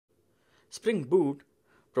Spring Boot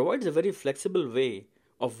provides a very flexible way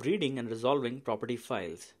of reading and resolving property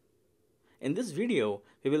files. In this video,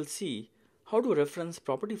 we will see how to reference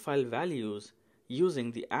property file values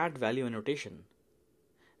using the add value annotation.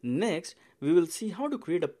 Next, we will see how to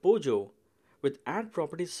create a POJO with add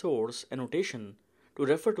property source annotation to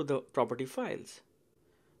refer to the property files.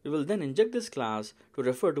 We will then inject this class to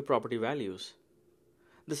refer to property values.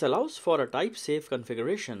 This allows for a Typesafe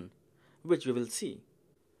configuration, which we will see.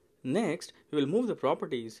 Next, we will move the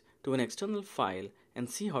properties to an external file and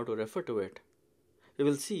see how to refer to it. We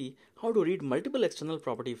will see how to read multiple external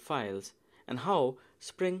property files and how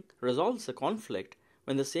Spring resolves a conflict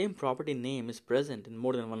when the same property name is present in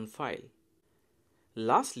more than one file.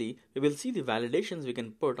 Lastly, we will see the validations we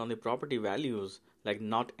can put on the property values like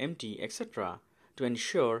not empty, etc. to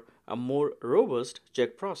ensure a more robust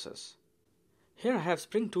check process. Here I have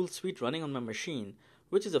Spring Tool Suite running on my machine,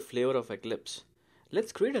 which is a flavor of Eclipse.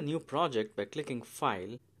 Let's create a new project by clicking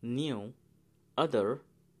File, New, Other,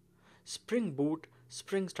 Spring Boot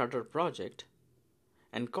Spring Starter Project,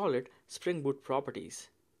 and call it Spring Boot Properties.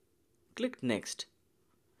 Click Next.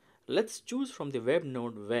 Let's choose from the web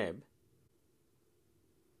node Web.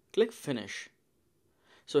 Click Finish.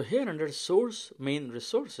 So here under Source Main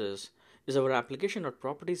Resources is our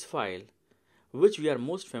application.properties file, which we are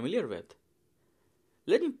most familiar with.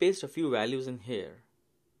 Let me paste a few values in here.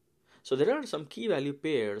 So there are some key value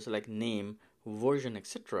pairs like name, version,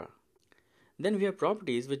 etc. Then we have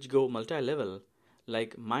properties which go multi-level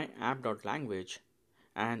like myapp.language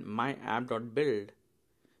and myapp.build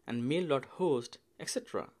and mail.host,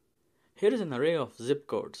 etc. Here is an array of zip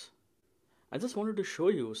codes. I just wanted to show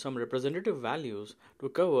you some representative values to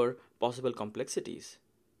cover possible complexities.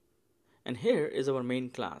 And here is our main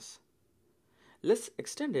class. Let's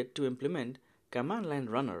extend it to implement command line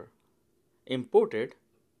runner, import it,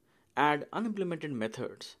 add unimplemented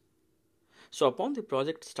methods. So upon the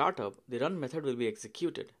project startup, the run method will be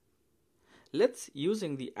executed. Let's,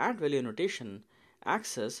 using the add value annotation,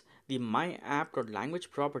 access the myapp.language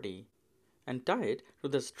property and tie it to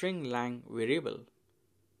the string lang variable.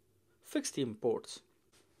 Fix the imports.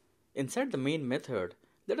 Inside the main method,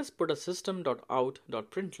 let us put a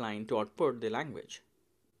system.out.println to output the language.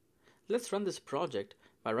 Let's run this project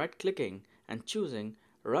by right-clicking and choosing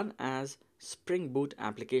Run as Spring Boot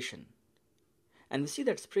Application. And we see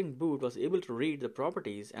that Spring Boot was able to read the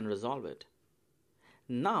properties and resolve it.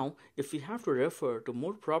 Now, if we have to refer to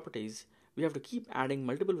more properties, we have to keep adding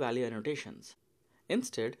multiple value annotations.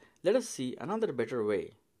 Instead, let us see another better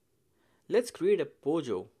way. Let's create a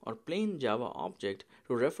POJO or plain Java object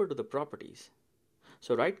to refer to the properties.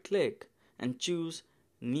 So right-click and choose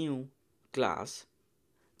New Class.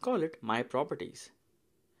 Call it My Properties.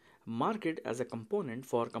 Mark it as a component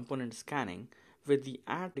for component scanning with the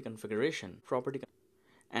add configuration property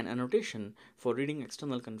and annotation for reading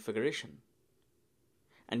external configuration.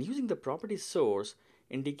 And using the property source,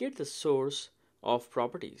 indicate the source of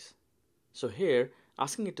properties. So here,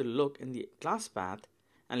 asking it to look in the class path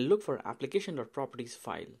and look for application.properties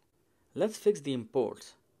file. Let's fix the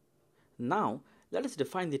imports. Now, let us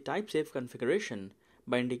define the Typesafe configuration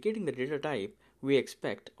by indicating the data type we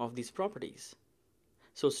expect of these properties.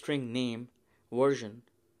 So string name, version,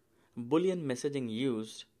 Boolean messaging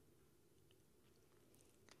used.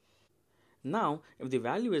 Now, if the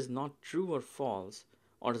value is not true or false,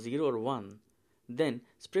 or 0 or 1, then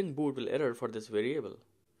Spring Boot will error for this variable.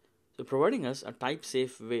 So providing us a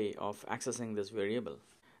type-safe way of accessing this variable.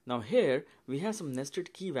 Now here, we have some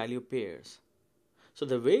nested key value pairs. So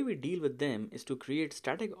the way we deal with them is to create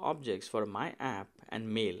static objects for myapp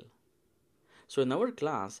and mail. So in our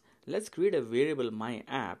class, let's create a variable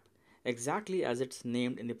myapp exactly as it's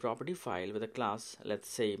named in the property file with a class, let's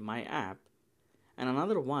say myapp, and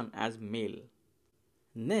another one as mail.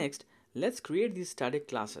 Next, let's create these static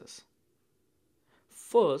classes.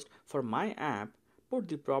 First, for myapp, put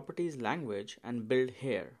the properties language and build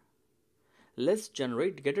here. Let's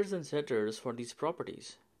generate getters and setters for these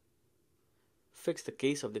properties. Fix the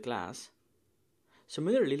case of the class.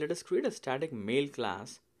 Similarly, let us create a static mail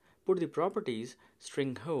class. Put the properties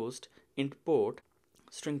string host, int port,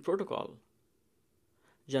 string protocol.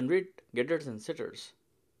 Generate getters and setters.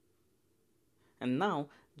 And now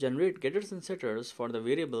generate getters and setters for the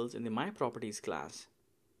variables in the myProperties class.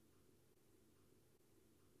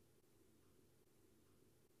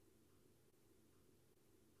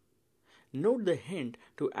 Note the hint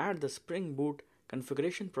to add the Spring Boot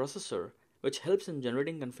configuration processor, which helps in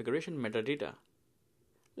generating configuration metadata.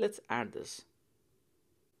 Let's add this.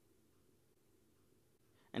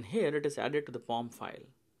 And here it is added to the POM file.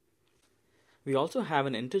 We also have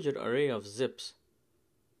an integer array of zips.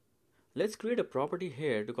 Let's create a property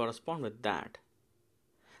here to correspond with that.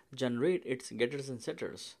 Generate its getters and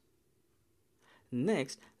setters.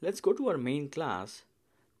 Next, let's go to our main class,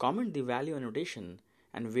 comment the value annotation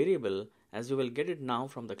and variable as we will get it now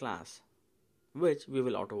from the class, which we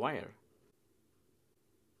will auto-wire.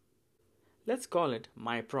 Let's call it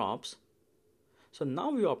myprops. So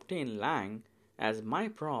now we obtain lang as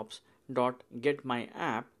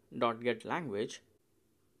myprops.getMyApp.getLanguage,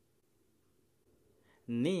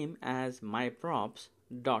 name as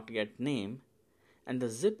myprops.getName, and the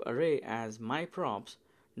zip array as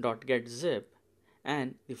myprops.getZip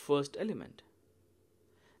and the first element.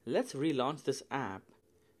 Let's relaunch this app,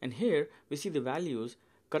 and here we see the values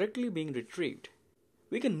correctly being retrieved.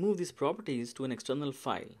 We can move these properties to an external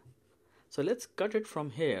file. So let's cut it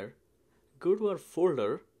from here, go to our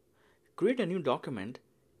folder, create a new document,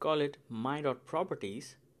 call it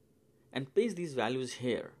my.properties, and paste these values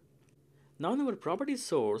here. Now in our property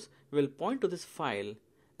source, we will point to this file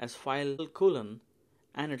as file :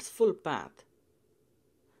 and its full path.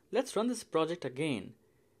 Let's run this project again,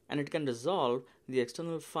 and it can resolve the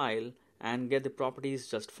external file and get the properties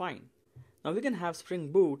just fine. Now we can have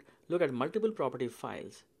Spring Boot look at multiple property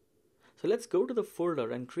files. So let's go to the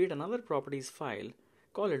folder and create another properties file,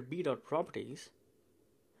 call it b.properties,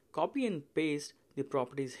 copy and paste the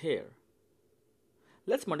properties here.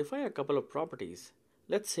 Let's modify a couple of properties.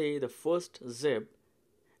 Let's say the first zip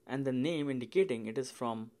and the name indicating it is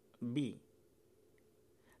from B.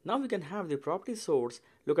 Now we can have the property source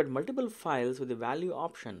look at multiple files with the value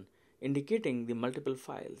option indicating the multiple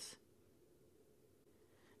files.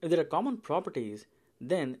 If there are common properties,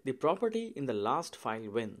 then the property in the last file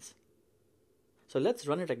wins. So let's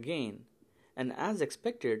run it again, and as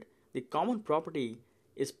expected, the common property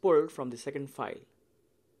is pulled from the second file.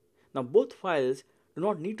 Now both files do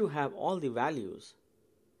not need to have all the values.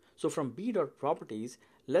 So from b.properties,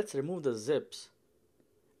 let's remove the zips,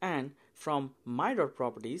 and from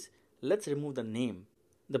my.properties, let's remove the name.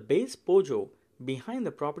 The base POJO behind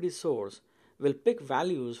the property source will pick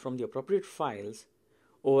values from the appropriate files,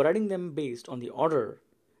 overriding them based on the order,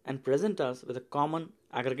 and present us with a common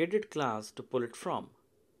aggregated class to pull it from.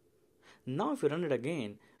 Now if we run it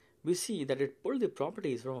again, we see that it pulled the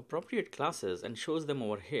properties from appropriate classes and shows them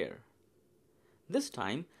over here. This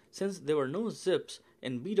time, since there were no zips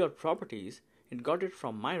in b.properties, it got it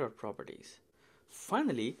from my.properties.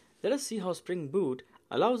 Finally, let us see how Spring Boot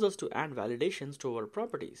allows us to add validations to our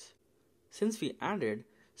properties. Since we added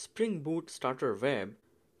Spring Boot Starter Web,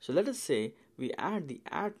 so let us say we add the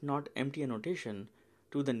 @NotEmpty annotation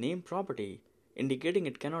to the name property, indicating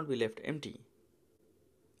it cannot be left empty.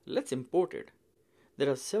 Let's import it. There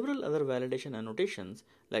are several other validation annotations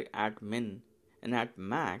like @min and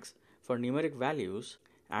 @max for numeric values,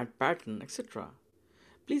 @pattern, etc.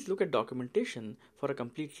 Please look at documentation for a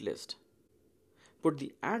complete list. Put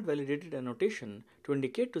the @validated annotation to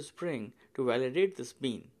indicate to Spring to validate this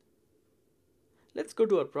bean. Let's go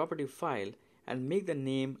to our property file and make the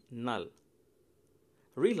name null.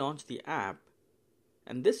 Relaunch the app,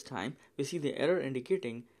 and this time we see the error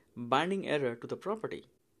indicating binding error to the property.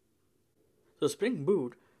 So Spring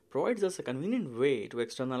Boot provides us a convenient way to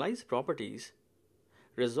externalize properties,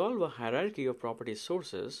 resolve a hierarchy of property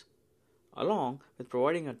sources, along with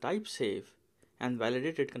providing a type safe and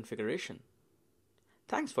validated configuration.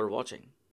 Thanks for watching.